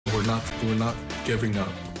we're not giving up.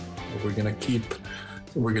 We're gonna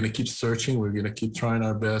keep searching. We're gonna keep trying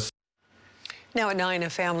our best. Now at 9, a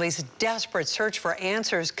family's desperate search for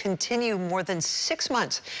answers continue more than 6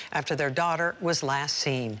 months after their daughter was last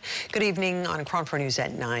seen. Good evening on KRON 4 News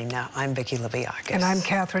at 9. I'm Vicki Leviakis. And I'm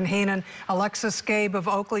Catherine Heenan. Alexis Gabe of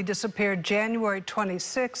Oakley disappeared January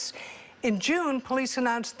 26. In June, police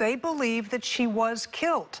announced they believe that she was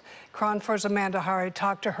killed. KRON 4's Amanda Hari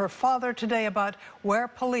talked to her father today about where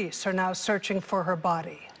police are now searching for her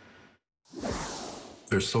body.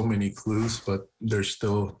 There's so many clues, but there's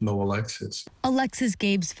still no Alexis. Alexis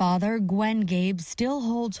Gabe's father, Gwen Gabe, still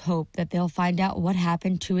holds hope that they'll find out what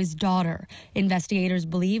happened to his daughter. Investigators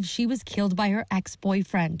believe she was killed by her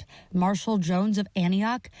ex-boyfriend, Marshall Jones of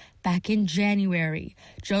Antioch, back in January.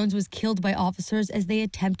 Jones was killed by officers as they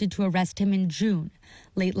attempted to arrest him in June.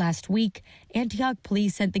 Late last week, Antioch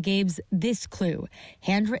police sent the Gabes this clue: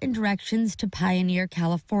 handwritten directions to Pioneer,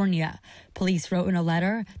 California. Police wrote in a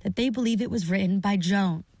letter that they believe it was written by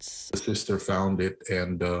Jones. The sister found it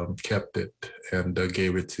and kept it and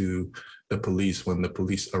gave it to the police when the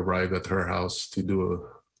police arrived at her house to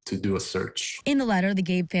do a search. In the letter the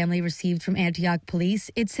Gabe family received from Antioch police,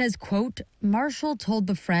 it says, quote, Marshall told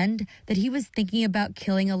the friend that he was thinking about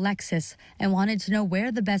killing Alexis and wanted to know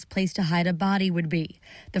where the best place to hide a body would be.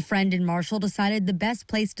 The friend and Marshall decided the best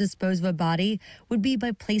place to dispose of a body would be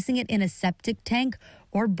by placing it in a septic tank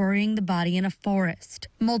or burying the body in a forest.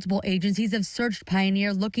 Multiple agencies have searched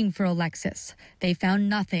Pioneer looking for Alexis. They found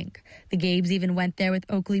nothing. The Gabes even went there with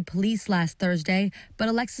Oakley police last Thursday, but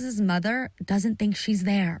Alexis's mother doesn't think she's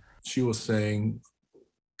there. She was saying,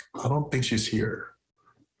 I don't think she's here.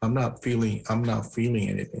 I'm not feeling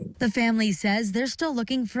anything. The family says they're still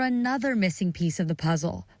looking for another missing piece of the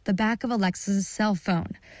puzzle, the back of Alexis's cell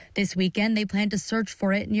phone. This weekend, they plan to search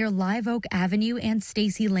for it near Live Oak Avenue and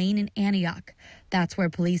Stacy Lane in Antioch. That's where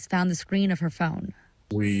police found the screen of her phone.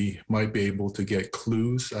 We might be able to get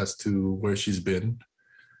clues as to where she's been.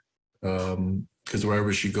 Because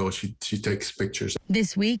wherever she goes, she takes pictures.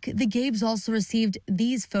 This week, the Gabes also received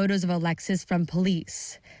these photos of Alexis from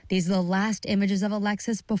police. These are the last images of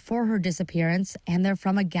Alexis before her disappearance, and they're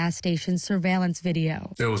from a gas station surveillance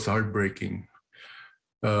video. It was heartbreaking.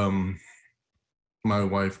 My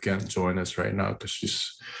wife can't join us right now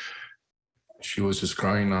because she was just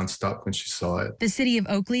crying nonstop when she saw it. The city of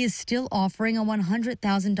Oakley is still offering a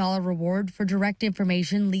 $100,000 reward for direct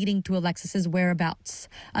information leading to Alexis's whereabouts.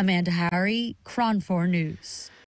 Amanda Hari, KRON 4 News.